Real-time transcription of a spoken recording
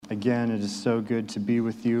Again, it is so good to be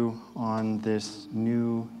with you on this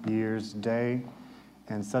New Year's Day,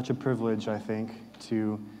 and such a privilege, I think,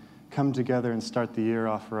 to come together and start the year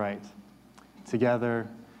off right, together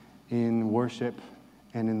in worship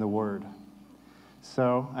and in the Word.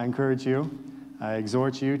 So I encourage you, I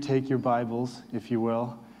exhort you, take your Bibles, if you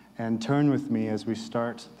will, and turn with me as we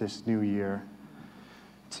start this new year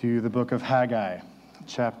to the book of Haggai,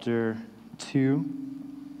 chapter 2.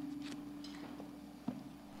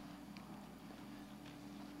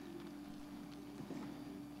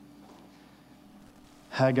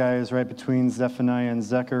 Haggai is right between Zephaniah and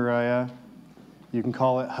Zechariah. You can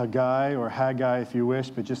call it Haggai or Haggai if you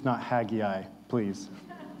wish, but just not Haggai, please.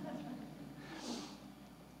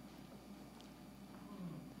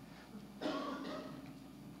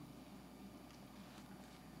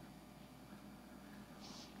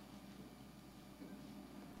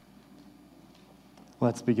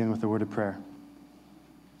 Let's begin with a word of prayer.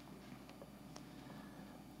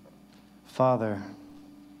 Father,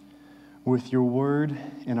 with your word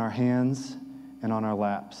in our hands and on our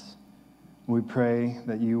laps, we pray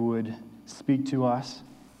that you would speak to us.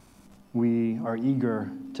 We are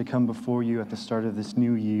eager to come before you at the start of this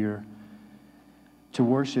new year, to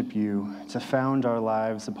worship you, to found our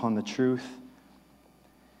lives upon the truth,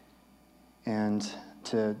 and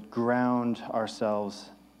to ground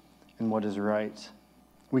ourselves in what is right.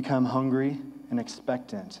 We come hungry and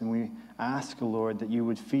expectant, and we ask, Lord, that you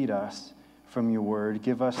would feed us from your word.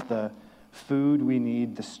 Give us the food we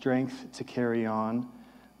need, the strength to carry on,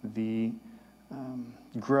 the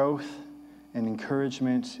growth and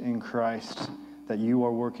encouragement in Christ that you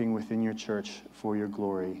are working within your church for your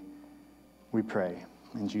glory. We pray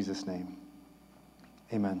in Jesus' name.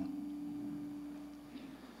 Amen.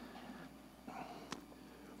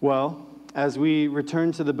 Well, as we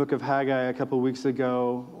returned to the book of Haggai a couple weeks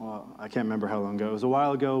ago, well, I can't remember how long ago, it was a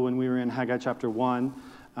while ago when we were in Haggai chapter 1.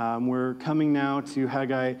 We're coming now to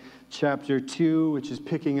Haggai chapter 2, which is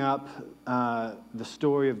picking up the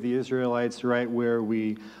story of the Israelites right where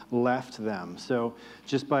we left them. So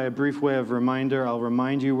just by a brief way of reminder, I'll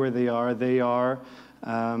remind you where they are. They are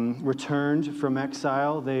returned from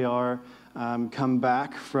exile. They are come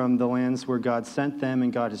back from the lands where God sent them,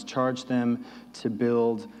 and God has charged them to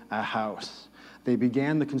build a house. They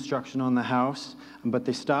began the construction on the house, but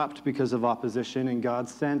they stopped because of opposition, and God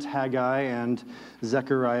sent Haggai and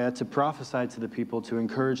Zechariah to prophesy to the people to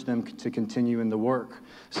encourage them to continue in the work.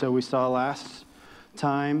 So we saw last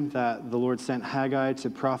time that the Lord sent Haggai to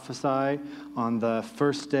prophesy on the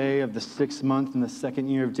first day of the 6th month in the 2nd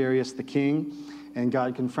year of Darius the king, and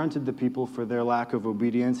God confronted the people for their lack of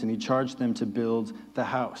obedience, and he charged them to build the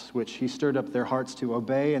house, which he stirred up their hearts to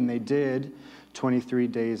obey, and they did 23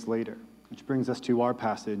 days later. Which brings us to our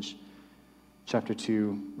passage, chapter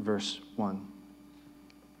 2, verse 1.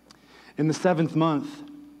 In the 7th month,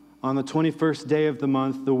 on the 21st day of the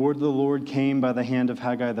month, the word of the Lord came by the hand of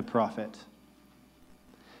Haggai the prophet.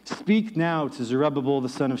 Speak now to Zerubbabel the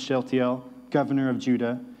son of Shealtiel, governor of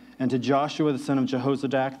Judah, and to Joshua the son of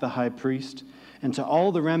Jehozadak the high priest, and to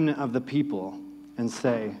all the remnant of the people, and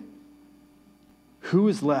say, who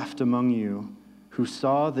is left among you who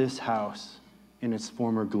saw this house in its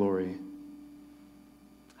former glory?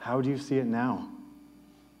 How do you see it now?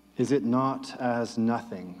 Is it not as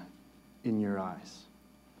nothing in your eyes?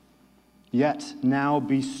 Yet now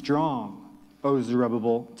be strong, O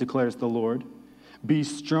Zerubbabel, declares the Lord. Be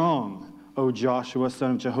strong, O Joshua,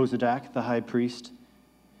 son of Jehozadak, the high priest.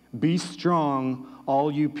 Be strong,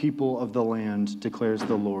 all you people of the land, declares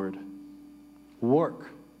the Lord. Work,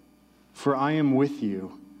 for I am with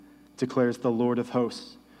you, declares the Lord of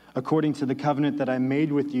hosts, according to the covenant that I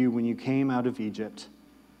made with you when you came out of Egypt.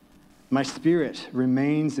 My spirit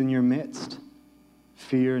remains in your midst.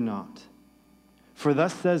 Fear not. For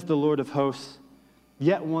thus says the Lord of hosts,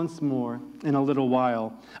 yet once more, in a little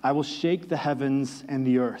while, I will shake the heavens and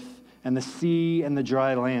the earth, and the sea and the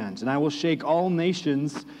dry land, and I will shake all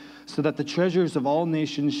nations, so that the treasures of all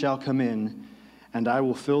nations shall come in, and I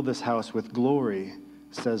will fill this house with glory,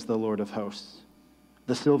 says the Lord of hosts.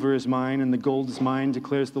 The silver is mine, and the gold is mine,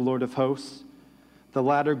 declares the Lord of hosts. The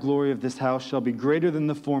latter glory of this house shall be greater than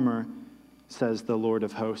the former, says the Lord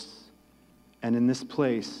of hosts. And in this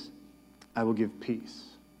place I will give peace,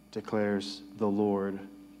 declares the Lord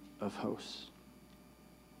of hosts.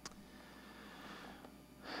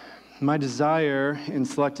 My desire in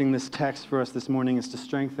selecting this text for us this morning is to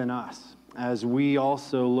strengthen us as we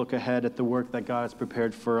also look ahead at the work that God has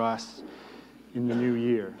prepared for us in the new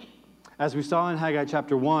year. As we saw in Haggai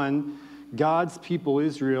chapter 1, God's people,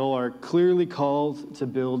 Israel, are clearly called to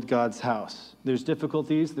build God's house. There's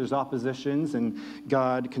difficulties, there's oppositions, and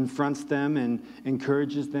God confronts them and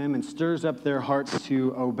encourages them and stirs up their hearts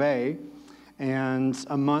to obey. And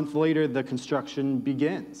a month later, the construction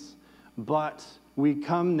begins. But we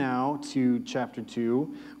come now to chapter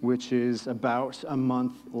 2, which is about a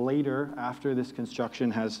month later after this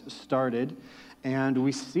construction has started, and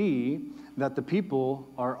we see that the people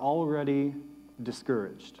are already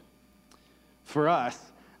discouraged. For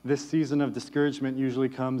us, this season of discouragement usually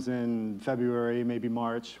comes in February, maybe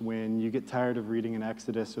March, when you get tired of reading in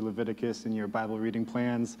Exodus or Leviticus in your Bible reading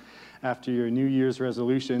plans after your New Year's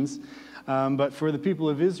resolutions. But for the people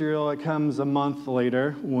of Israel, it comes a month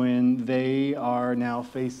later when they are now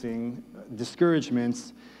facing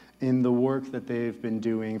discouragements in the work that they've been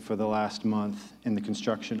doing for the last month in the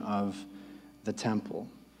construction of the temple.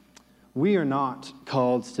 We are not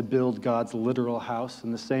called to build God's literal house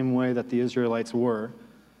in the same way that the Israelites were,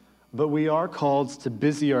 but we are called to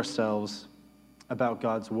busy ourselves about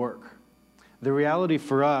God's work. The reality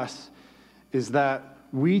for us is that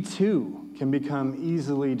we too can become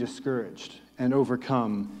easily discouraged and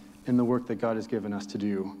overcome in the work that God has given us to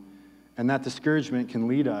do. And that discouragement can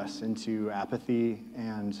lead us into apathy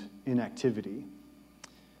and inactivity.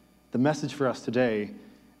 The message for us today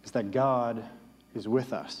is that God is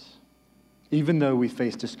with us. Even though we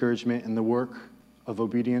face discouragement in the work of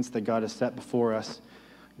obedience that God has set before us,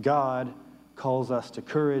 God calls us to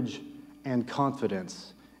courage and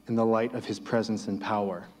confidence in the light of his presence and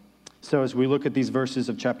power. So as we look at these verses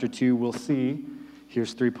of chapter 2, we'll see,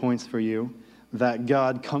 here's 3 points for you, that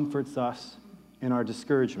God comforts us in our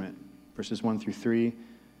discouragement. Verses 1 through 3.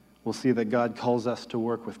 We'll see that God calls us to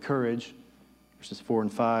work with courage. Verses 4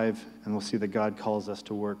 and 5. And we'll see that God calls us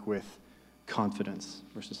to work with confidence.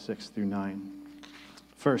 Verses 6 through 9.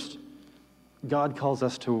 First, God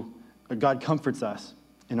comforts us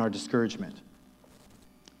in our discouragement.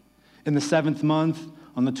 In the 7th month,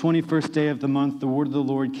 on the 21st day of the month, the word of the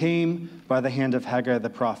Lord came by the hand of Haggai the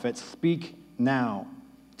prophet. Speak now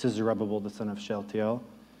to Zerubbabel the son of Shealtiel,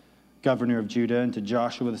 governor of Judah, and to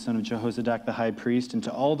Joshua the son of Jehozadak the high priest, and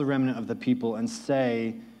to all the remnant of the people, and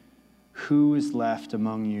say, who is left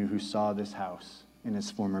among you who saw this house in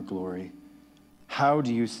its former glory? How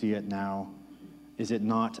do you see it now? Is it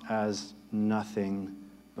not as nothing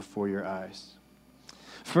before your eyes?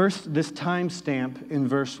 First, this timestamp in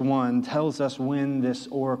verse 1 tells us when this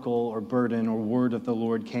oracle or burden or word of the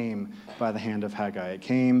Lord came by the hand of Haggai. It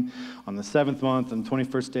came on the 7th month, on the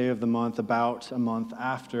 21st day of the month, about a month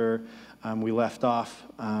after we left off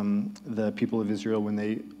the people of Israel when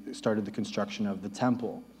they started the construction of the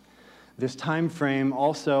temple. This time frame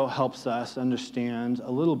also helps us understand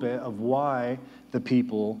a little bit of why the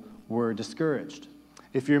people were discouraged.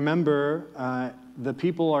 If you remember, the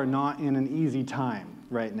people are not in an easy time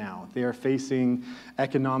right now. They are facing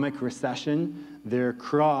economic recession. Their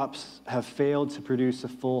crops have failed to produce a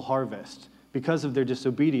full harvest because of their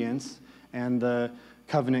disobedience and the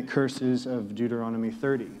covenant curses of Deuteronomy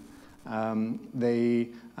 30. They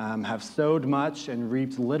have sowed much and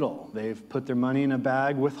reaped little. They've put their money in a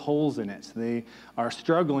bag with holes in it. They are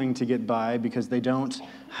struggling to get by because they don't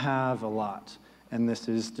have a lot, and this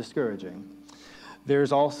is discouraging.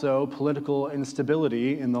 There's also political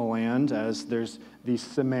instability in the land, as there's these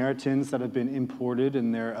Samaritans that have been imported,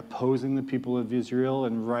 and they're opposing the people of Israel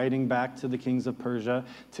and writing back to the kings of Persia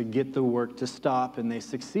to get the work to stop, and they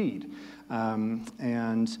succeed.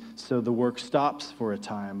 And so the work stops for a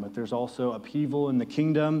time, but there's also upheaval in the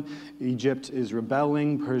kingdom. Egypt is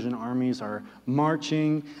rebelling, Persian armies are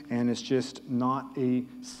marching, and it's just not a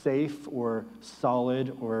safe or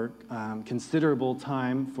solid or considerable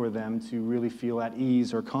time for them to really feel at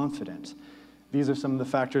ease or confident. These are some of the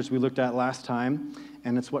factors we looked at last time,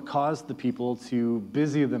 and it's what caused the people to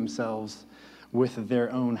busy themselves with their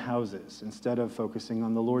own houses instead of focusing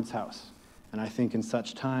on the Lord's house. And I think in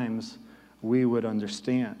such times, we would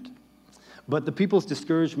understand. But the people's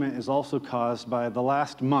discouragement is also caused by the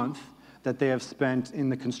last month that they have spent in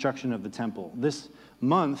the construction of the temple. This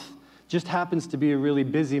month just happens to be a really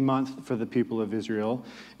busy month for the people of Israel.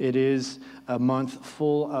 It is a month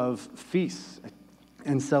full of feasts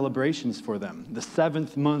and celebrations for them. The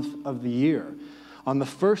 7th month of the year. On the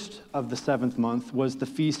first of the 7th month was the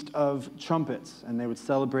Feast of Trumpets, and they would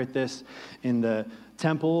celebrate this in the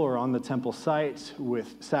temple or on the temple site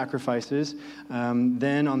with sacrifices.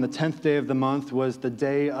 Then on the 10th day of the month was the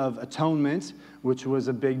Day of Atonement, which was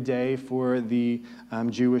a big day for the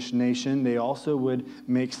Jewish nation. They also would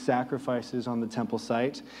make sacrifices on the temple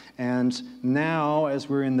site. And now, as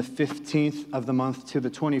we're in the 15th of the month to the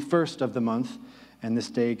 21st of the month, and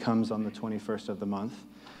this day comes on the 21st of the month,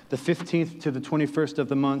 The 15th to the 21st of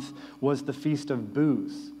the month was the Feast of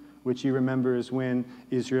Booths, which you remember is when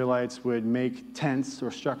Israelites would make tents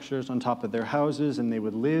or structures on top of their houses, and they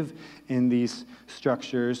would live in these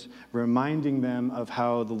structures, reminding them of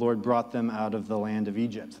how the Lord brought them out of the land of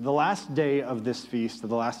Egypt. The last day of this feast,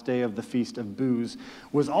 the last day of the Feast of Booths,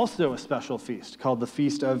 was also a special feast called the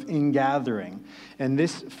Feast of Ingathering. And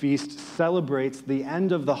this feast celebrates the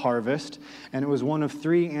end of the harvest, and it was one of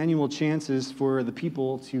 3 annual chances for the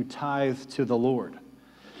people to tithe to the Lord.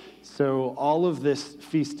 So all of this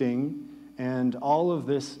feasting and all of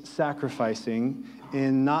this sacrificing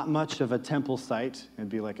in not much of a temple site, it'd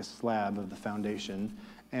be like a slab of the foundation,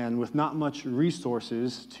 and with not much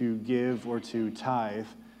resources to give or to tithe,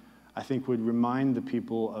 I think would remind the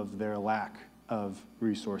people of their lack of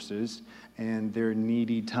resources and their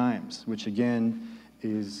needy times, which again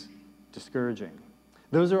is discouraging.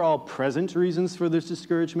 Those are all present reasons for this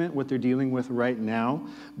discouragement, what they're dealing with right now,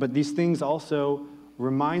 but these things also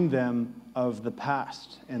remind them of the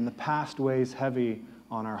past, and the past weighs heavy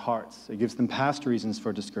on our hearts. It gives them past reasons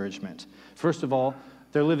for discouragement. First of all,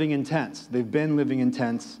 they're living in tents. They've been living in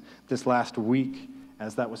tents this last week,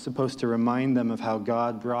 as that was supposed to remind them of how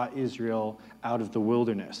God brought Israel out of the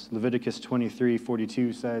wilderness. Leviticus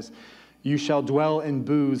 23:42 says, "You shall dwell in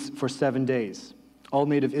booths for 7 days. All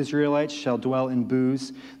native Israelites shall dwell in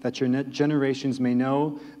booths, that your generations may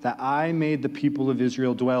know that I made the people of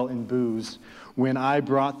Israel dwell in booths when I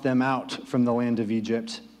brought them out from the land of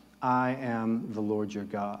Egypt. I am the Lord your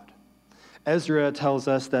God." Ezra tells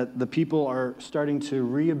us that the people are starting to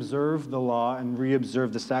reobserve the law and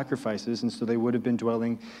reobserve the sacrifices, and so they would have been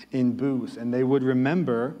dwelling in booths. And they would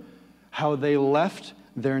remember how they left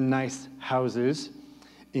their nice houses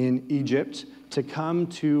in Egypt to come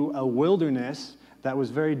to a wilderness that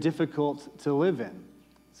was very difficult to live in.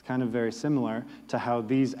 It's kind of very similar to how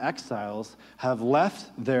these exiles have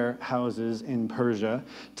left their houses in Persia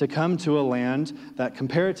to come to a land that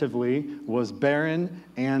comparatively was barren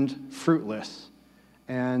and fruitless.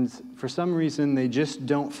 And for some reason, they just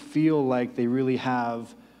don't feel like they really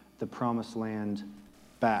have the promised land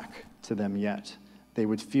back to them yet. They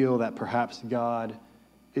would feel that perhaps God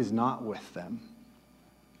is not with them.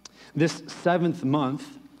 This 7th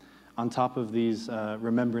month, on top of these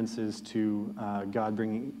remembrances to God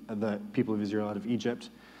bringing the people of Israel out of Egypt,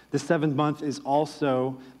 the 7th month is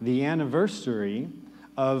also the anniversary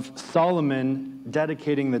of Solomon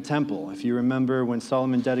dedicating the temple. If you remember, when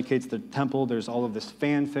Solomon dedicates the temple, there's all of this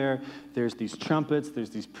fanfare, there's these trumpets, there's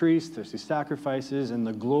these priests, there's these sacrifices, and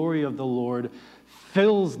the glory of the Lord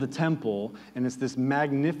fills the temple, and it's this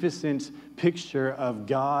magnificent picture of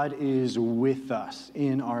God is with us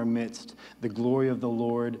in our midst. The glory of the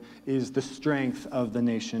Lord is the strength of the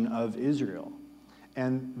nation of Israel.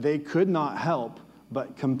 And they could not help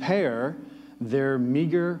but compare their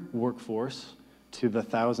meager workforce to the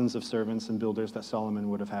thousands of servants and builders that Solomon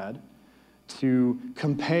would have had, to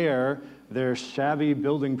compare their shabby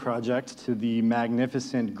building project to the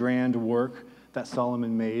magnificent grand work that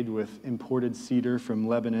Solomon made with imported cedar from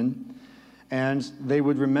Lebanon. And they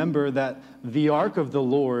would remember that the ark of the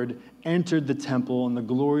Lord entered the temple and the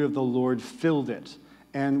glory of the Lord filled it.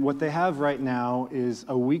 And what they have right now is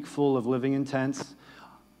a week full of living in tents,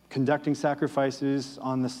 conducting sacrifices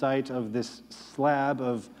on the site of this slab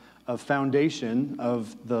of foundation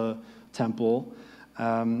of the temple,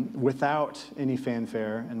 without any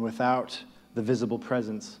fanfare and without the visible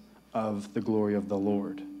presence of the glory of the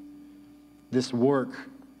Lord. This work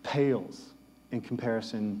pales in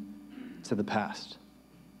comparison to the past.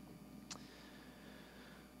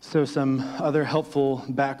 So some other helpful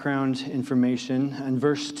background information. In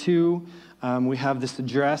verse 2, we have this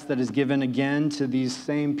address that is given again to these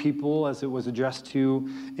same people as it was addressed to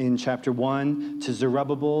in chapter 1, to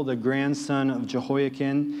Zerubbabel, the grandson of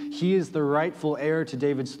Jehoiakim. He is the rightful heir to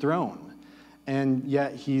David's throne, and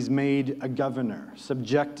yet he's made a governor,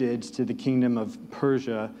 subjected to the kingdom of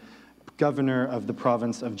Persia, governor of the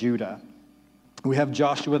province of Judah. We have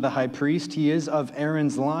Joshua the high priest. He is of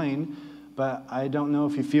Aaron's line, but I don't know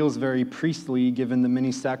if he feels very priestly given the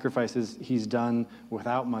many sacrifices he's done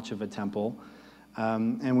without much of a temple.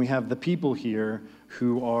 And we have the people here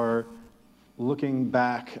who are looking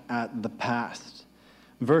back at the past.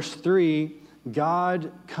 Verse 3,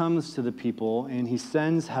 God comes to the people and he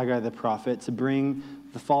sends Haggai the prophet to bring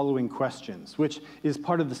the following questions, which is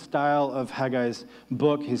part of the style of Haggai's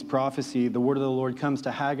book, his prophecy. The word of the Lord comes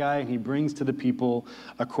to Haggai and he brings to the people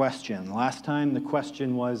a question. Last time the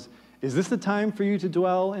question was, is this the time for you to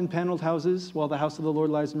dwell in paneled houses while the house of the Lord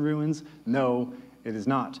lies in ruins? No, it is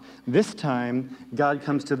not. This time, God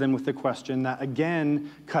comes to them with a question that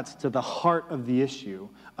again cuts to the heart of the issue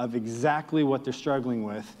of exactly what they're struggling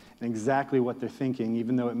with and exactly what they're thinking,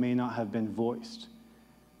 even though it may not have been voiced.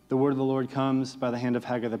 The word of the Lord comes by the hand of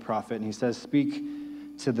Haggai the prophet, and he says, "Speak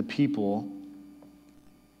to the people,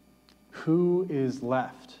 who is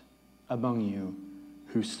left among you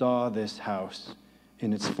who saw this house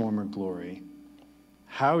in its former glory?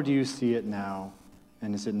 How do you see it now,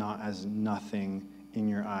 and is it not as nothing in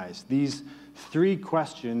your eyes?" These three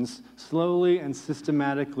questions slowly and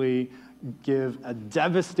systematically give a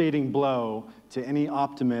devastating blow to any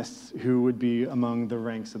optimists who would be among the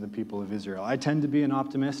ranks of the people of Israel. I tend to be an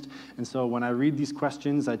optimist, and so when I read these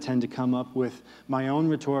questions, I tend to come up with my own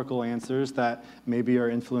rhetorical answers that maybe are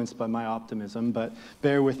influenced by my optimism, but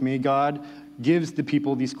bear with me. God gives the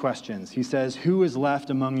people these questions. He says, "Who is left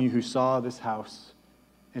among you who saw this house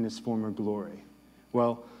in its former glory?"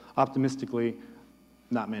 Well, optimistically,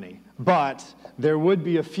 not many. But there would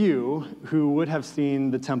be a few who would have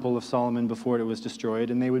seen the Temple of Solomon before it was destroyed,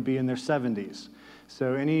 and they would be in their 70s.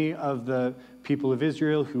 So any of the people of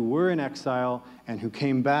Israel who were in exile and who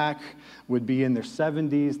came back would be in their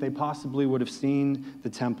 70s. They possibly would have seen the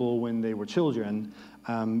temple when they were children,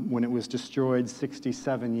 when it was destroyed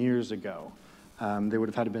 67 years ago. They would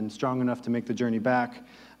have had to been strong enough to make the journey back,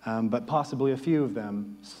 but possibly a few of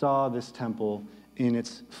them saw this temple in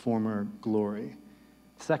its former glory.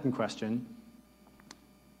 Second question,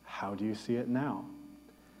 how do you see it now?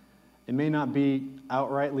 It may not be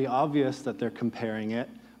outrightly obvious that they're comparing it,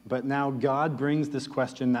 but now God brings this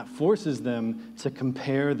question that forces them to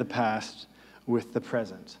compare the past with the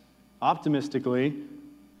present. Optimistically,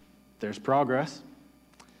 there's progress.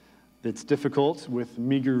 It's difficult with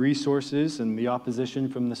meager resources and the opposition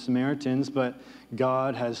from the Samaritans, but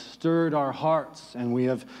God has stirred our hearts and we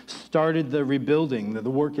have started the rebuilding. The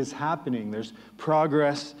work is happening. There's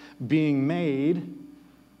progress being made.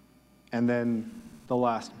 And then the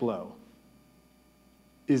last blow.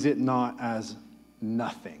 Is it not as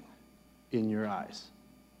nothing in your eyes?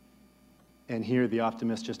 And here the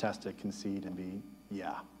optimist just has to concede and be,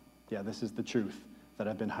 yeah, this is the truth that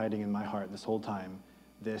I've been hiding in my heart this whole time.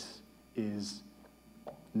 This is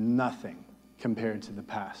nothing compared to the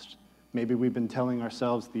past. Maybe we've been telling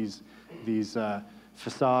ourselves these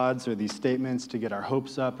facades or these statements to get our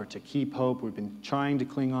hopes up or to keep hope. We've been trying to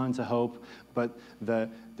cling on to hope, but the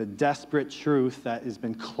desperate truth that has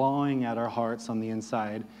been clawing at our hearts on the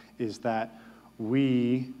inside is that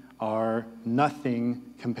we are nothing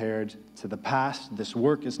compared to the past. This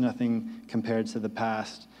work is nothing compared to the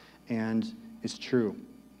past, and it's true.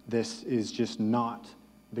 This is just not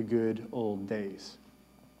the good old days.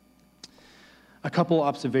 A couple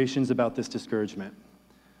observations about this discouragement.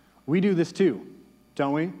 We do this too,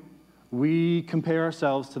 don't we? We compare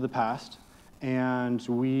ourselves to the past, and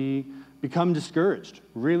we become discouraged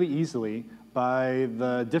really easily by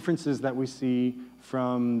the differences that we see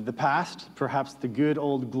from the past, perhaps the good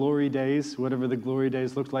old glory days, whatever the glory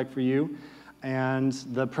days looked like for you, and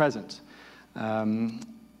the present.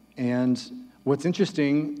 And what's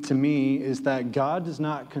interesting to me is that God does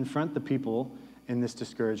not confront the people in this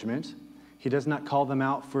discouragement. He does not call them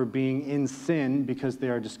out for being in sin because they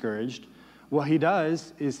are discouraged. What he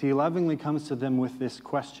does is he lovingly comes to them with this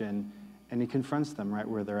question, and he confronts them right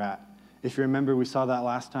where they're at. If you remember, we saw that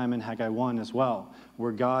last time in Haggai 1 as well,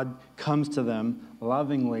 where God comes to them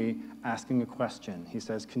lovingly asking a question. He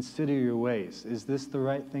says, "Consider your ways. Is this the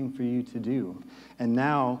right thing for you to do?" And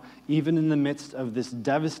now, even in the midst of this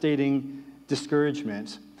devastating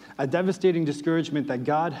discouragement, a devastating discouragement that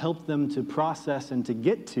God helped them to process and to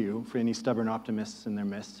get to for any stubborn optimists in their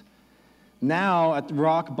midst, now at the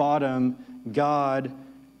rock bottom, God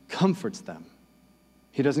comforts them.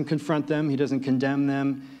 He doesn't confront them. He doesn't condemn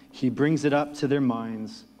them. He brings it up to their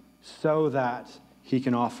minds so that he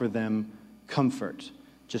can offer them comfort,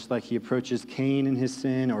 just like he approaches Cain in his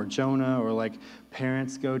sin, or Jonah, or like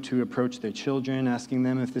parents go to approach their children, asking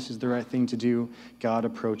them if this is the right thing to do. God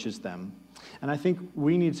approaches them. And I think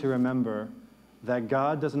we need to remember that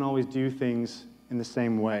God doesn't always do things in the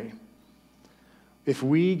same way. If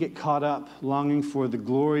we get caught up longing for the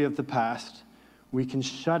glory of the past, we can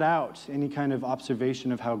shut out any kind of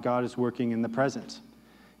observation of how God is working in the present.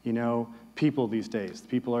 You know, people these days,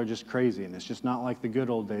 people are just crazy, and it's just not like the good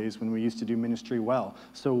old days when we used to do ministry well.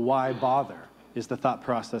 So why bother, is the thought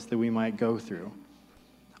process that we might go through.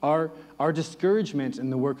 Our discouragement in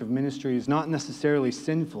the work of ministry is not necessarily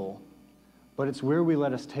sinful, but it's where we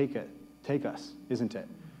let us take us, isn't it?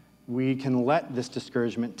 We can let this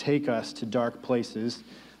discouragement take us to dark places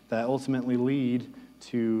that ultimately lead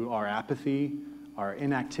to our apathy, our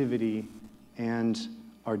inactivity, and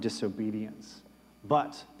our disobedience.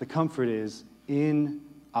 But the comfort is, in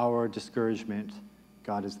our discouragement,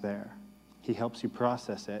 God is there. He helps you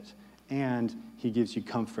process it, and he gives you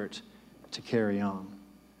comfort to carry on.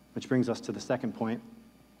 Which brings us to the second point.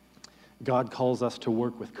 God calls us to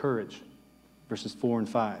work with courage, verses 4 and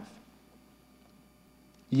 5.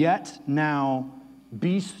 Yet now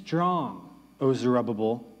be strong, O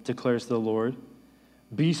Zerubbabel, declares the Lord.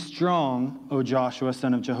 Be strong, O Joshua,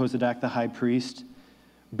 son of Jehozadak the high priest.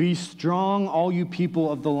 Be strong, all you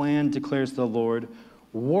people of the land, declares the Lord.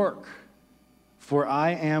 Work, for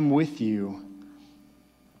I am with you.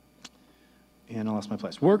 And I lost my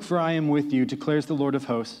place. Work, for I am with you, declares the Lord of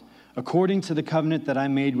hosts, according to the covenant that I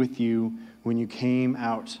made with you when you came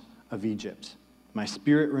out of Egypt. My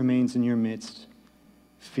spirit remains in your midst.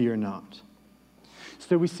 Fear not.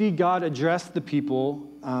 So we see God address the people.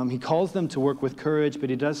 He calls them to work with courage, but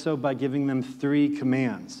he does so by giving them 3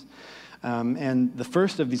 commands. And the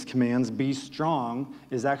first of these commands, be strong,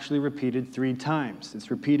 is actually repeated 3 times.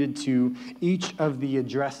 It's repeated to each of the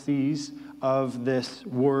addressees of this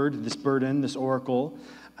word, this burden, this oracle.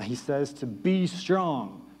 He says to be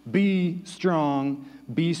strong, be strong,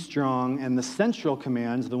 be strong. And the central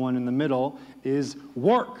command, the one in the middle, is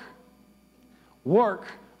work. Work,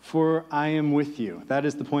 for I am with you. That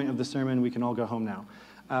is the point of the sermon. We can all go home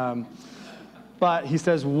now. But he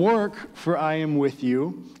says, work, for I am with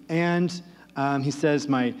you. And he says,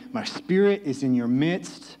 my spirit is in your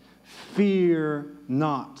midst. Fear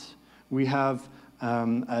not. We have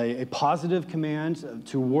a positive command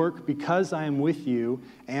to work because I am with you.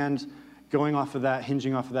 And going off of that,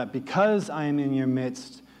 hinging off of that, because I am in your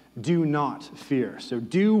midst, do not fear. So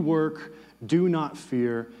do work, do not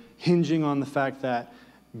fear, hinging on the fact that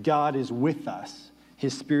God is with us.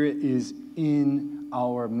 His Spirit is in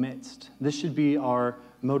our midst. This should be our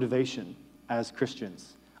motivation as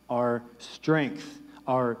Christians. Our strength,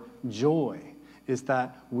 our joy is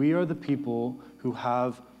that we are the people who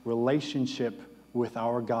have relationship with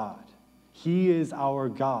our God. He is our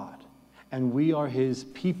God, and we are his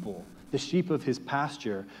people, the sheep of his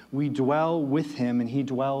pasture. We dwell with him, and he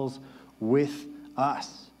dwells with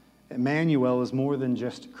us. Emmanuel is more than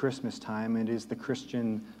just Christmas time. It is the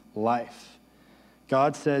Christian life.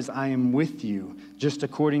 God says, I am with you, just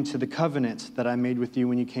according to the covenant that I made with you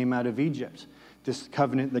when you came out of Egypt. This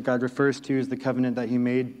covenant that God refers to is the covenant that he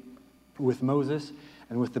made with Moses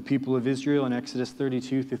and with the people of Israel in Exodus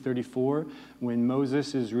 32 through 34, when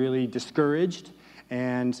Moses is really discouraged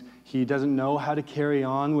and he doesn't know how to carry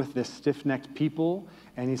on with this stiff-necked people.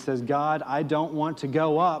 And he says, God, I don't want to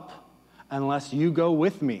go up unless you go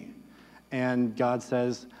with me. And God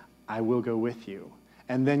says, I will go with you.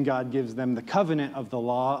 And then God gives them the covenant of the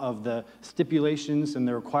law, of the stipulations and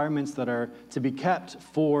the requirements that are to be kept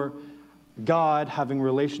for God having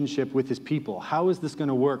relationship with his people. How is this going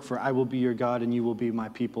to work for I will be your God and you will be my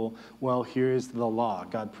people? Well, here is the law.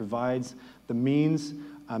 God provides the means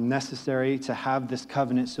necessary to have this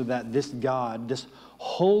covenant so that this God, this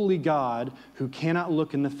holy God who cannot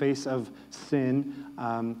look in the face of sin,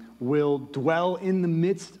 will dwell in the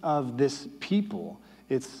midst of this people.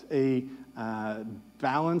 It's a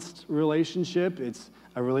balanced relationship. It's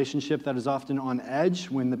a relationship that is often on edge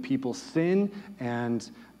when the people sin and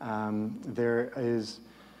there is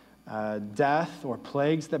death or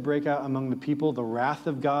plagues that break out among the people. The wrath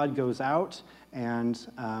of God goes out, and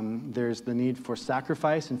there's the need for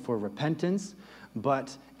sacrifice and for repentance.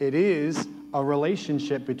 But it is a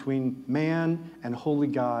relationship between man and holy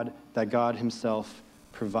God that God himself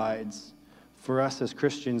provides. For us as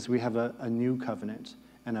Christians, we have a new covenant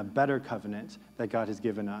and a better covenant that God has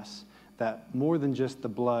given us, that more than just the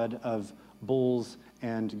blood of bulls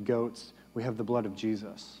and goats, we have the blood of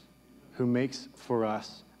Jesus, who makes for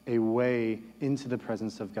us a way into the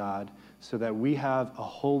presence of God so that we have a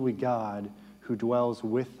holy God who dwells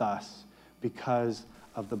with us because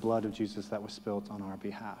of the blood of Jesus that was spilled on our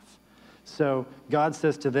behalf. So God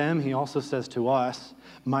says to them, he also says to us,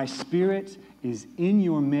 my spirit is in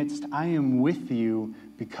your midst. I am with you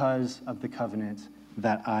because of the covenant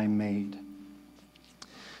that I made.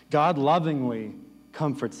 God lovingly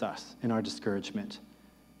comforts us in our discouragement,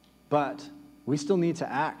 but we still need to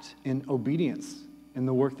act in obedience in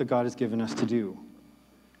the work that God has given us to do.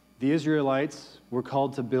 The Israelites were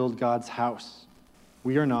called to build God's house.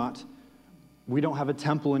 We are not. We don't have a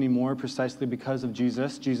temple anymore precisely because of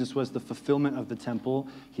Jesus. Jesus was the fulfillment of the temple.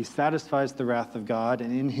 He satisfies the wrath of God,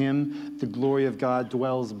 and in him the glory of God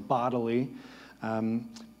dwells bodily.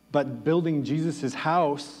 But building Jesus'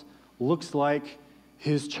 house looks like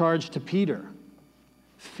his charge to Peter.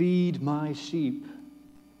 Feed my sheep,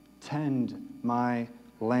 tend my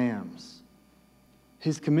lambs.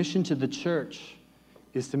 His commission to the church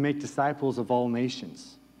is to make disciples of all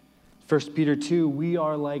nations. 1 Peter 2, we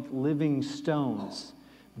are like living stones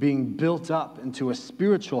being built up into a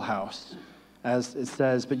spiritual house, as it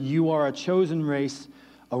says, but you are a chosen race,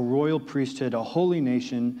 a royal priesthood, a holy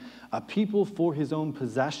nation, a people for his own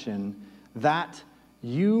possession, that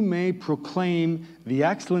you may proclaim the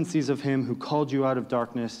excellencies of him who called you out of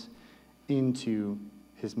darkness into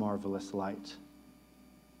his marvelous light.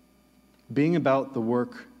 Being about the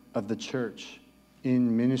work of the church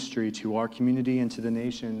in ministry to our community and to the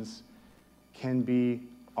nations can be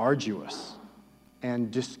arduous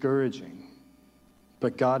and discouraging.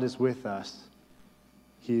 But God is with us.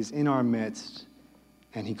 He is in our midst,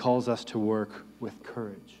 and he calls us to work with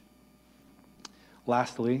courage.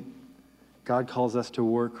 Lastly, God calls us to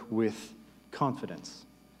work with confidence.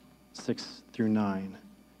 6 through 9.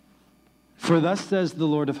 For thus says the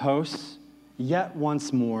Lord of hosts, yet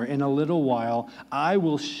once more, in a little while, I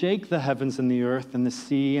will shake the heavens and the earth and the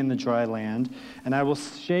sea and the dry land, and I will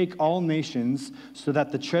shake all nations, so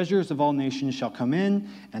that the treasures of all nations shall come in,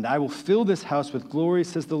 and I will fill this house with glory,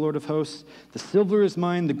 says the Lord of hosts. The silver is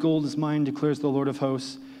mine, the gold is mine, declares the Lord of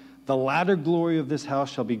hosts. The latter glory of this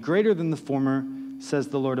house shall be greater than the former, says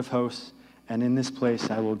the Lord of hosts, and in this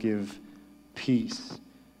place I will give peace,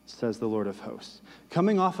 says the Lord of hosts.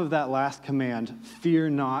 Coming off of that last command, fear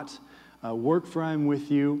not, work for I am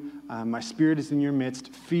with you, my spirit is in your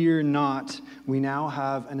midst, fear not. We now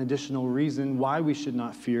have an additional reason why we should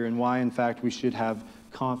not fear and why, in fact, we should have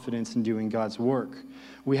confidence in doing God's work.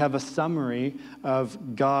 We have a summary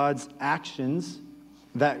of God's actions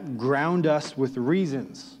that ground us with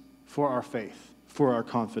reasons for our faith, for our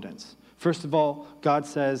confidence. First of all, God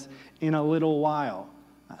says, in a little while.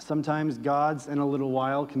 Sometimes God's in a little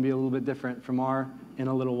while can be a little bit different from our in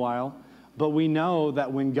a little while. But we know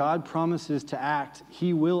that when God promises to act,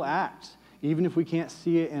 he will act. Even if we can't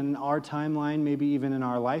see it in our timeline, maybe even in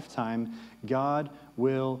our lifetime, God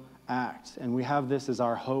will act. And we have this as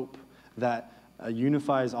our hope that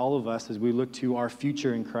unifies all of us as we look to our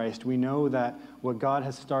future in Christ. We know that what God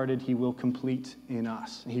has started, he will complete in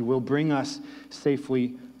us. He will bring us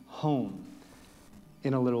safely home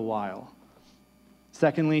in a little while.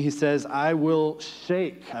 Secondly, he says, I will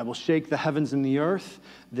shake the heavens and the earth.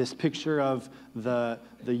 This picture of the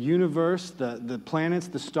universe, the planets,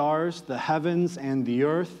 the stars, the heavens and the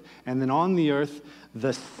earth, and then on the earth,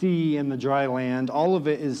 the sea and the dry land. All of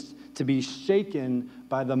it is to be shaken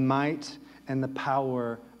by the might and the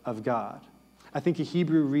power of God. I think a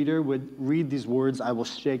Hebrew reader would read these words, I will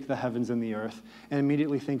shake the heavens and the earth, and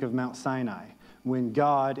immediately think of Mount Sinai, when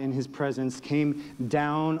God, in his presence, came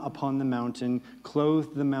down upon the mountain,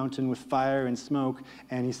 clothed the mountain with fire and smoke,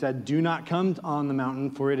 and he said, do not come on the mountain,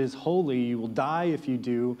 for it is holy. You will die if you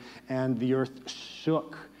do. And the earth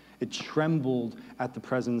shook. It trembled at the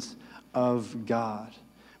presence of God.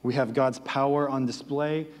 We have God's power on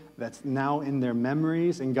display that's now in their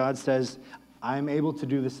memories, and God says, I am able to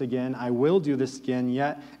do this again. I will do this again,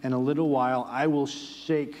 yet in a little while I will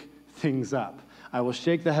shake things up. I will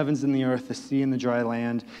shake the heavens and the earth, the sea and the dry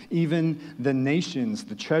land, even the nations,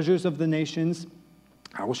 the treasures of the nations.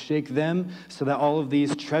 I will shake them so that all of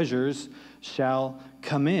these treasures shall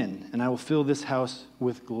come in, and I will fill this house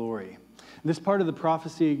with glory. This part of the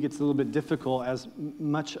prophecy gets a little bit difficult, as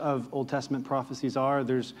much of Old Testament prophecies are.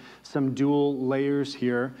 There's some dual layers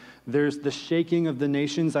here. There's the shaking of the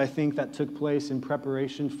nations, I think, that took place in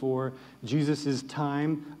preparation for Jesus'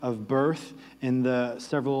 time of birth in the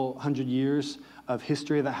several hundred years of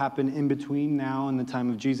history that happened in between now and the time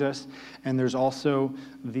of Jesus. And there's also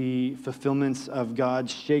the fulfillments of God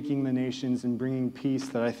shaking the nations and bringing peace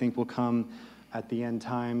that I think will come at the end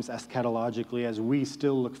times eschatologically, as we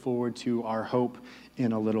still look forward to our hope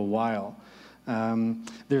in a little while.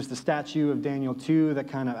 There's the statue of Daniel 2 that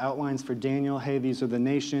kind of outlines for Daniel, hey, these are the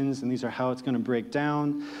nations and these are how it's going to break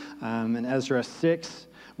down. In Ezra 6,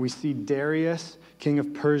 we see Darius, king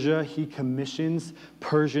of Persia. He commissions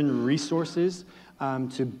Persian resources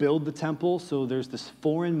to build the temple. So there's this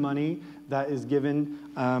foreign money that is given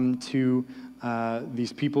to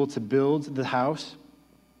these people to build the house.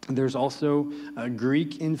 There's also a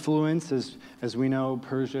Greek influence. As we know,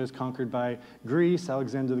 Persia is conquered by Greece.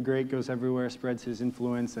 Alexander the Great goes everywhere, spreads his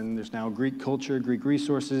influence, and there's now Greek culture, Greek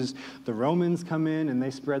resources. The Romans come in and they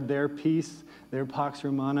spread their peace, their Pax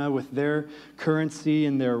Romana, with their currency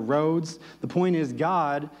and their roads. The point is,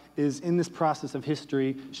 God is in this process of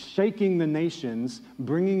history shaking the nations,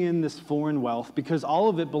 bringing in this foreign wealth, because all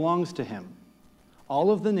of it belongs to him. All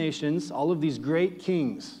of the nations, all of these great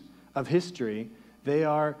kings of history, they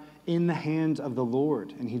are in the hand of the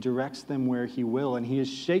Lord, and he directs them where he will. And he is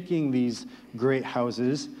shaking these great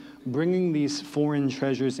houses, bringing these foreign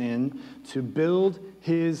treasures in to build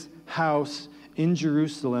his house in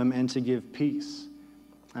Jerusalem and to give peace.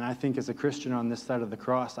 And I think as a Christian on this side of the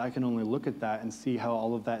cross, I can only look at that and see how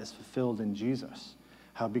all of that is fulfilled in Jesus.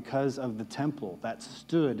 How because of the temple that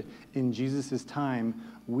stood in Jesus' time,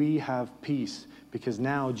 we have peace. Because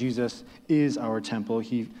now Jesus is our temple.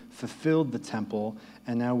 He fulfilled the temple,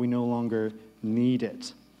 and now we no longer need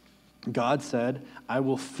it. God said, I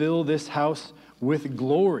will fill this house with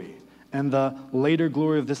glory, and the later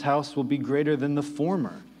glory of this house will be greater than the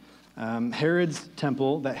former. Herod's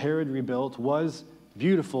temple that Herod rebuilt was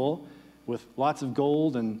beautiful with lots of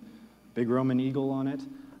gold and big Roman eagle on it.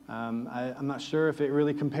 I'm not sure if it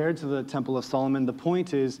really compared to the Temple of Solomon. The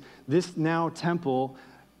point is, this now temple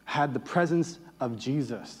had the presence of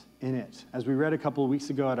Jesus in it. As we read a couple of weeks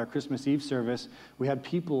ago at our Christmas Eve service, we had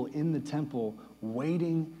people in the temple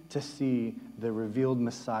waiting to see the revealed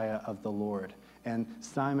Messiah of the Lord. And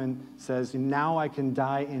Simon says, now I can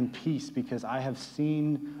die in peace because I have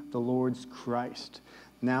seen the Lord's Christ.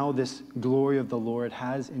 Now this glory of the Lord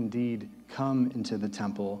has indeed come into the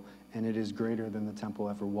temple, and it is greater than the temple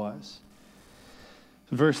ever was.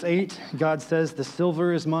 Verse 8, God says, the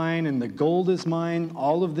silver is mine and the gold is mine.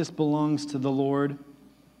 All of this belongs to the Lord.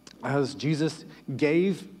 As Jesus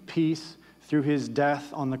gave peace through his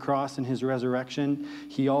death on the cross and his resurrection,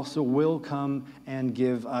 he also will come and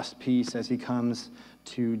give us peace as he comes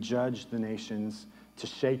to judge the nations, to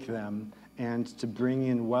shake them, and to bring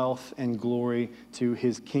in wealth and glory to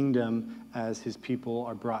his kingdom as his people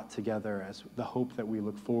are brought together, as the hope that we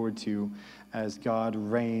look forward to as God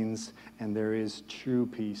reigns and there is true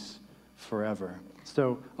peace forever.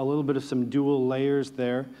 So a little bit of some dual layers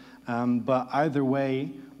there, but either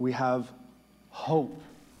way, we have hope.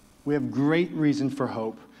 We have great reason for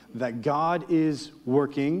hope that God is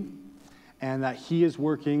working and that he is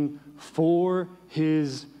working for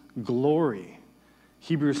his glory.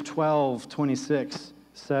 Hebrews 12:26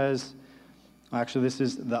 says, actually this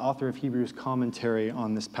is the author of Hebrews commentary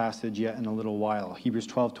on this passage yet in a little while. Hebrews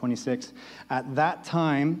 12:26, at that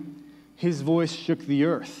time his voice shook the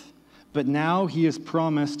earth, but now he has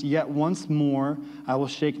promised, yet once more I will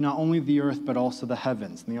shake not only the earth but also the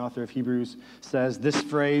heavens. And the author of Hebrews says this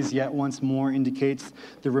phrase, yet once more, indicates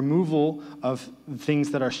the removal of things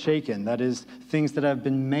that are shaken, that is, things that have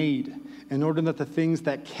been made, in order that the things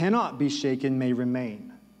that cannot be shaken may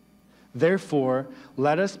remain. Therefore,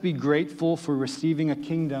 let us be grateful for receiving a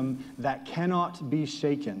kingdom that cannot be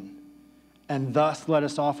shaken, and thus let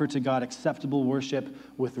us offer to God acceptable worship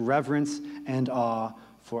with reverence and awe,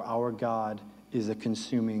 for our God is a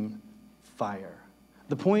consuming fire.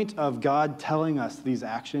 The point of God telling us these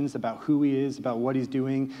actions about who he is, about what he's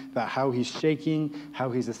doing, about how he's shaking, how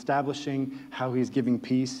he's establishing, how he's giving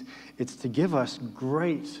peace, it's to give us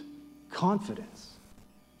great confidence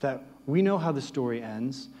that we know how the story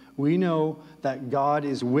ends. We know that God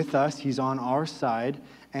is with us. He's on our side,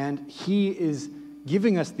 and he is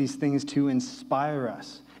giving us these things to inspire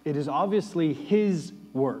us. It is obviously his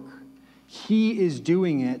work. He is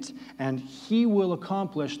doing it, and he will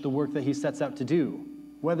accomplish the work that he sets out to do,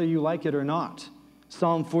 whether you like it or not.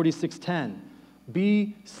 Psalm 46:10,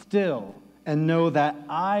 be still and know that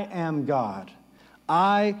I am God.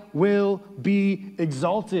 I will be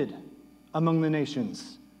exalted among the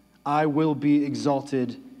nations. I will be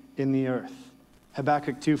exalted in the earth.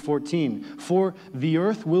 Habakkuk 2:14, for the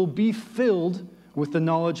earth will be filled with the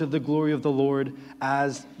knowledge of the glory of the Lord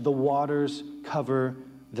as the waters cover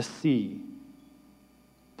the sea.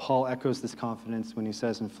 Paul echoes this confidence when he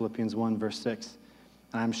says in Philippians 1, verse 6,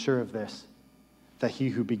 and I'm sure of this, that he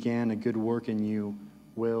who began a good work in you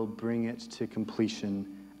will bring it to completion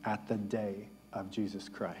at the day of Jesus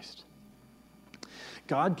Christ.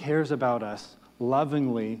 God cares about us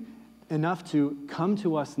lovingly enough to come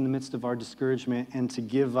to us in the midst of our discouragement and to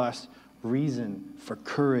give us reason for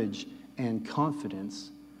courage and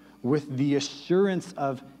confidence with the assurance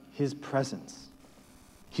of his presence.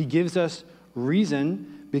 He gives us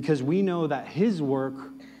reason because we know that his work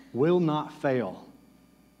will not fail.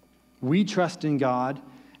 We trust in God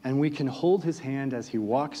and we can hold his hand as he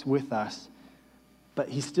walks with us, but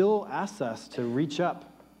he still asks us to reach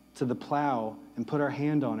up to the plow and put our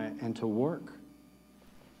hand on it and to work.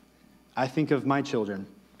 I think of my children.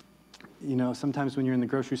 You know, sometimes when you're in the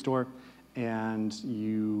grocery store and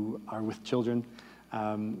you are with children,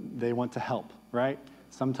 they want to help, right?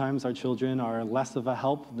 Sometimes our children are less of a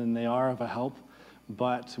help than they are of a help,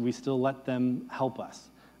 but we still let them help us.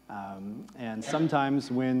 And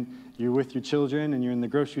sometimes when you're with your children and you're in the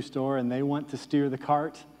grocery store and they want to steer the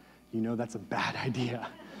cart, you know that's a bad idea,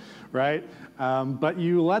 right? But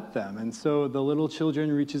you let them. And so the little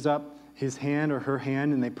children reaches up his hand or her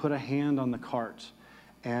hand and they put a hand on the cart.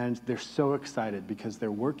 And they're so excited because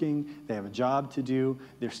they're working, they have a job to do,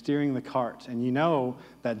 they're steering the cart. And you know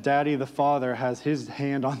that Daddy the Father has his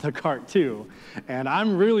hand on the cart too. And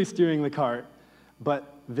I'm really steering the cart,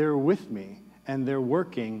 but they're with me, and they're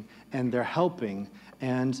working, and they're helping,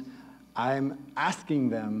 and I'm asking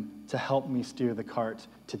them to help me steer the cart,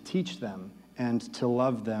 to teach them, and to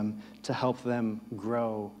love them, to help them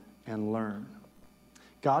grow and learn.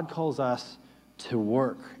 God calls us to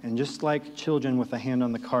work. And just like children with a hand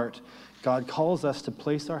on the cart, God calls us to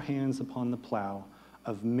place our hands upon the plow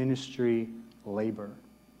of ministry labor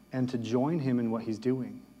and to join him in what he's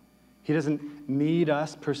doing. He doesn't need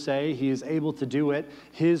us per se. He is able to do it.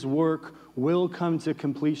 His work will come to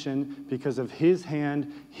completion because of his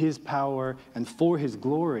hand, his power, and for his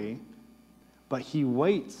glory. But he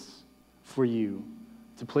waits for you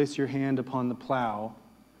to place your hand upon the plow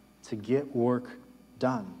to get work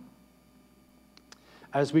done.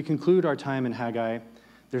 As we conclude our time in Haggai,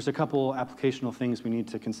 there's a couple applicational things we need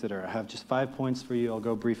to consider. I have just 5 points for you. I'll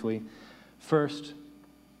go briefly. First,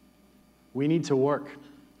 we need to work.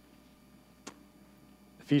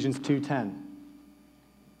 Ephesians 2:10.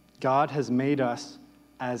 God has made us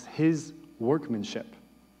as his workmanship.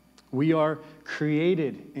 We are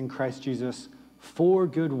created in Christ Jesus for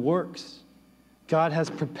good works. God has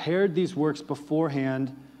prepared these works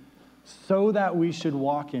beforehand so that we should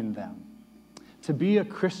walk in them. To be a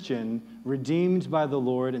Christian, redeemed by the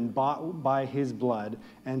Lord and bought by his blood,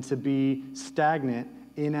 and to be stagnant,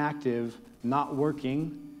 inactive, not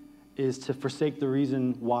working, is to forsake the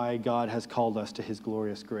reason why God has called us to his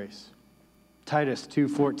glorious grace. Titus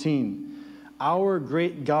 2:14, our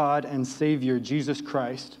great God and Savior, Jesus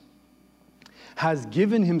Christ, has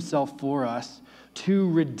given himself for us to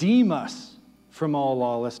redeem us from all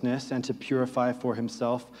lawlessness and to purify for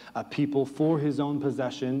himself a people for his own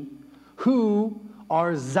possession, who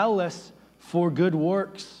are zealous for good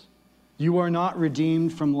works. You are not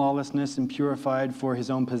redeemed from lawlessness and purified for his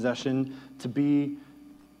own possession to be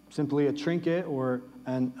simply a trinket or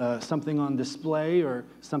something on display or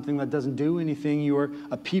something that doesn't do anything. You are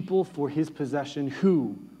a people for his possession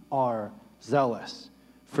who are zealous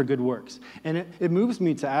for good works. And it moves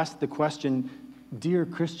me to ask the question, dear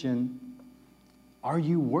Christian, are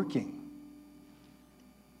you working?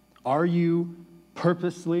 Are you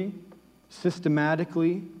purposely,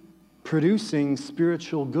 systematically producing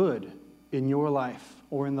spiritual good in your life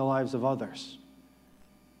or in the lives of others?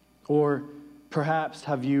 Or perhaps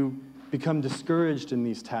have you become discouraged in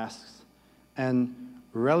these tasks and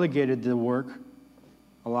relegated the work,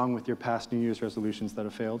 along with your past New Year's resolutions that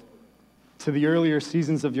have failed, to the earlier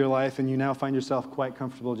seasons of your life, and you now find yourself quite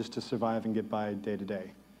comfortable just to survive and get by day to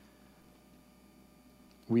day?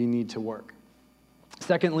 We need to work.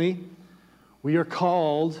 Secondly, we are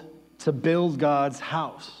called to build God's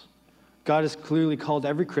house. God has clearly called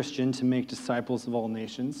every Christian to make disciples of all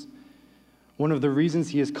nations. One of the reasons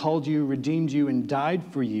he has called you, redeemed you, and died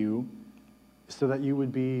for you is so that you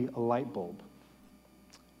would be a light bulb,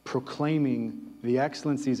 proclaiming the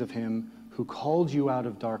excellencies of him who called you out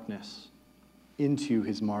of darkness into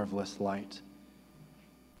his marvelous light.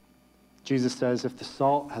 Jesus says, if the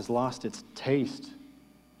salt has lost its taste,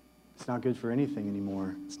 it's not good for anything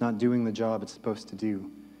anymore. It's not doing the job it's supposed to do.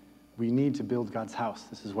 We need to build God's house.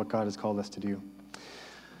 This is what God has called us to do.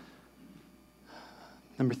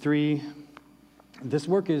 Number 3, this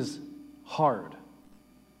work is hard.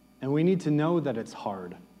 And we need to know that it's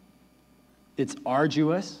hard. It's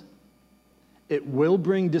arduous. It will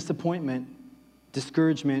bring disappointment,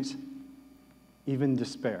 discouragement, even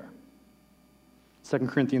despair. 2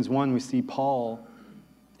 Corinthians 1, we see Paul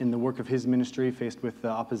in the work of his ministry, faced with the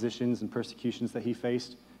oppositions and persecutions that he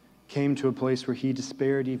faced, came to a place where he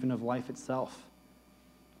despaired even of life itself.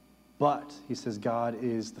 But, he says, God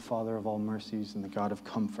is the Father of all mercies and the God of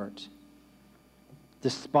comfort.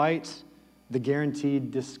 Despite the guaranteed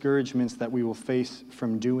discouragements that we will face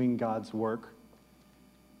from doing God's work,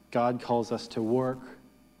 God calls us to work,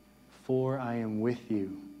 for I am with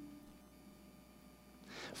you.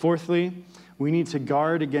 Fourthly, we need to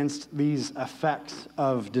guard against these effects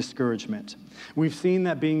of discouragement. We've seen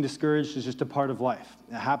that being discouraged is just a part of life.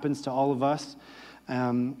 It happens to all of us,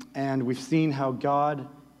 and we've seen how God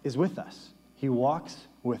is with us. He walks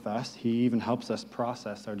with us. He even helps us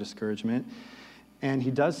process our discouragement, and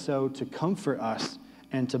he does so to comfort us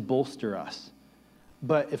and to bolster us.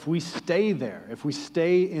 But if we stay there, if we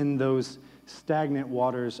stay in those stagnant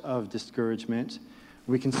waters of discouragement,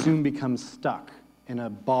 we can soon become stuck in a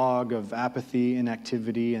bog of apathy,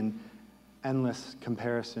 inactivity, and endless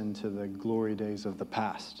comparison to the glory days of the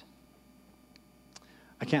past.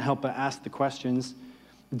 I can't help but ask the questions,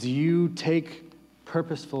 do you take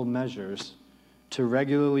purposeful measures to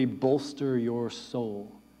regularly bolster your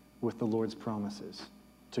soul with the Lord's promises,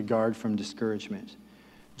 to guard from discouragement?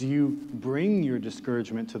 Do you bring your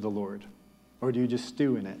discouragement to the Lord, or do you just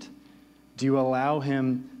stew in it? Do you allow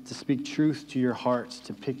him to speak truth to your heart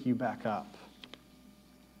to pick you back up?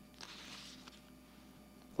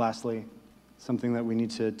 Lastly, something that we need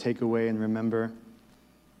to take away and remember: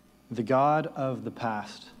 the God of the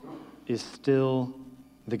past is still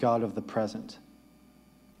the God of the present.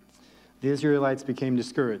 The Israelites became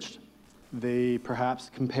discouraged. They perhaps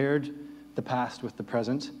compared the past with the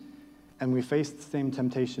present, and we face the same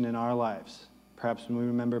temptation in our lives. Perhaps when we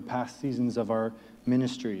remember past seasons of our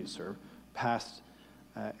ministries or past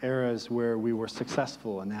eras where we were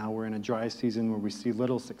successful, and now we're in a dry season where we see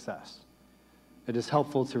little success. It is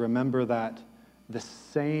helpful to remember that the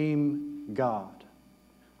same God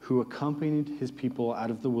who accompanied his people out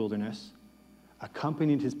of the wilderness,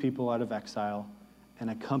 accompanied his people out of exile, and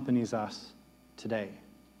accompanies us today.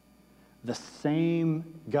 The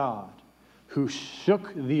same God who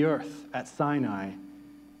shook the earth at Sinai,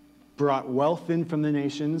 brought wealth in from the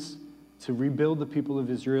nations to rebuild the people of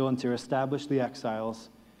Israel and to establish the exiles,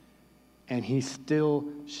 and he still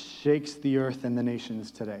shakes the earth and the nations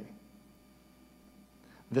today.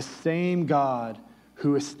 The same God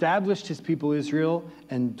who established his people Israel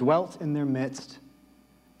and dwelt in their midst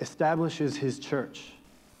establishes his church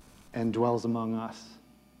and dwells among us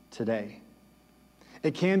today.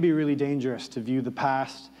 It can be really dangerous to view the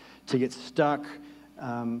past, to get stuck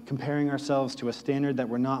comparing ourselves to a standard that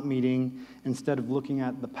we're not meeting, instead of looking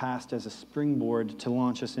at the past as a springboard to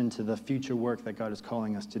launch us into the future work that God is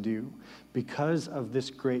calling us to do. Because of this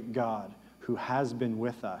great God who has been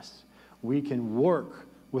with us, we can work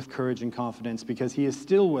with courage and confidence because he is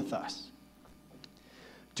still with us.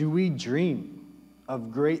 Do we dream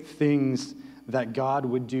of great things that God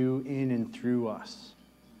would do in and through us?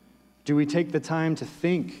 Do we take the time to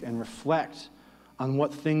think and reflect on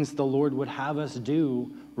what things the Lord would have us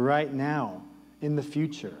do right now, in the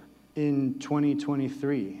future, in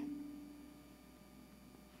 2023?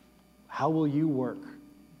 How will you work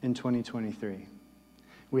in 2023?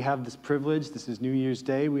 We have this privilege. This is New Year's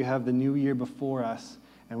Day. We have the new year before us,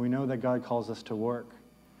 and we know that God calls us to work.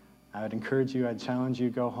 I would encourage you, I'd challenge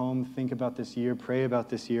you, go home, think about this year, pray about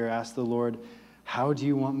this year, ask the Lord, how do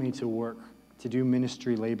you want me to work, to do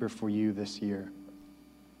ministry labor for you this year?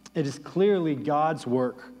 It is clearly God's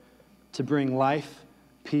work to bring life,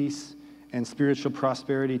 peace, and spiritual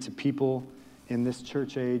prosperity to people in this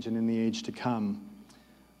church age and in the age to come.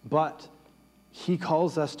 But he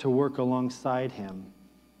calls us to work alongside him,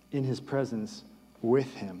 in his presence,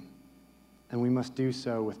 with him. And we must do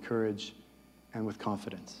so with courage and with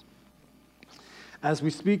confidence. As we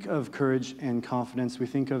speak of courage and confidence, we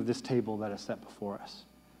think of this table that is set before us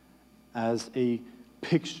as a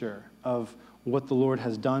picture of what the Lord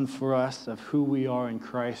has done for us, of who we are in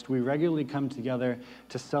Christ. We regularly come together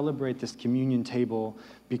to celebrate this communion table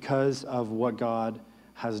because of what God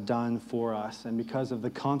has done for us and because of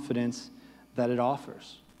the confidence that it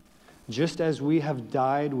offers. Just as we have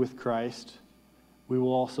died with Christ, we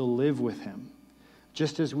will also live with him.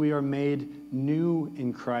 Just as we are made new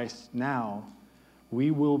in Christ now,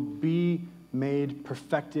 we will be made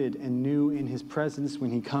perfected and new in his presence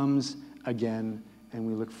when he comes again, and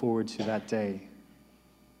we look forward to that day.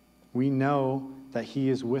 We know that he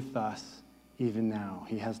is with us even now.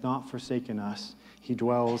 He has not forsaken us. He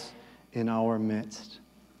dwells in our midst.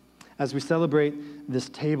 As we celebrate this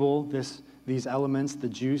table, these elements, the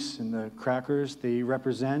juice and the crackers, they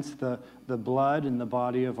represent the blood and the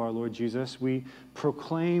body of our Lord Jesus. We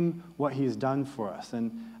proclaim what he has done for us.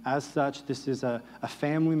 And as such, this is a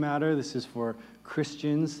family matter. This is for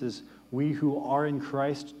Christians. As we who are in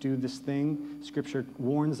Christ do this thing, Scripture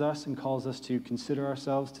warns us and calls us to consider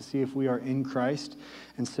ourselves to see if we are in Christ.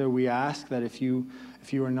 And so we ask that if you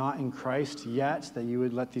are not in Christ yet, that you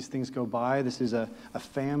would let these things go by. This is a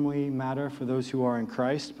family matter for those who are in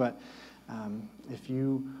Christ. But if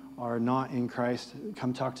you are not in Christ,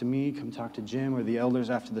 come talk to me, come talk to Jim or the elders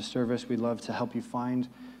after the service. We'd love to help you find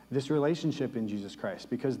this relationship in Jesus Christ,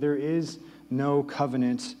 because there is no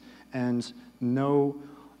covenant and no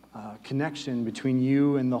connection between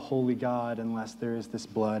you and the holy God unless there is this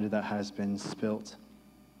blood that has been spilt.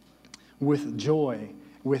 With joy,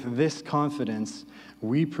 with this confidence,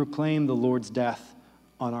 we proclaim the Lord's death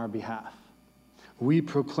on our behalf. We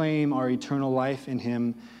proclaim our eternal life in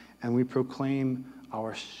him, and we proclaim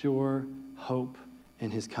our sure hope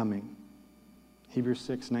in his coming. Hebrews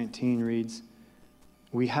 6:19 reads,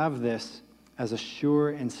 "We have this as a sure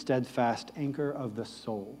and steadfast anchor of the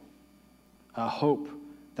soul, a hope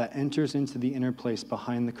that enters into the inner place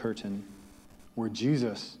behind the curtain, where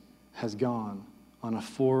Jesus has gone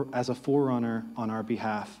as a forerunner on our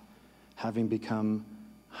behalf, having become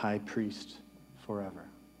high priest forever.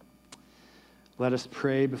 Let us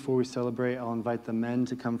pray before we celebrate. I'll invite the men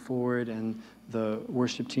to come forward and the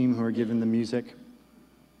worship team who are given the music.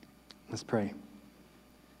 Let's pray.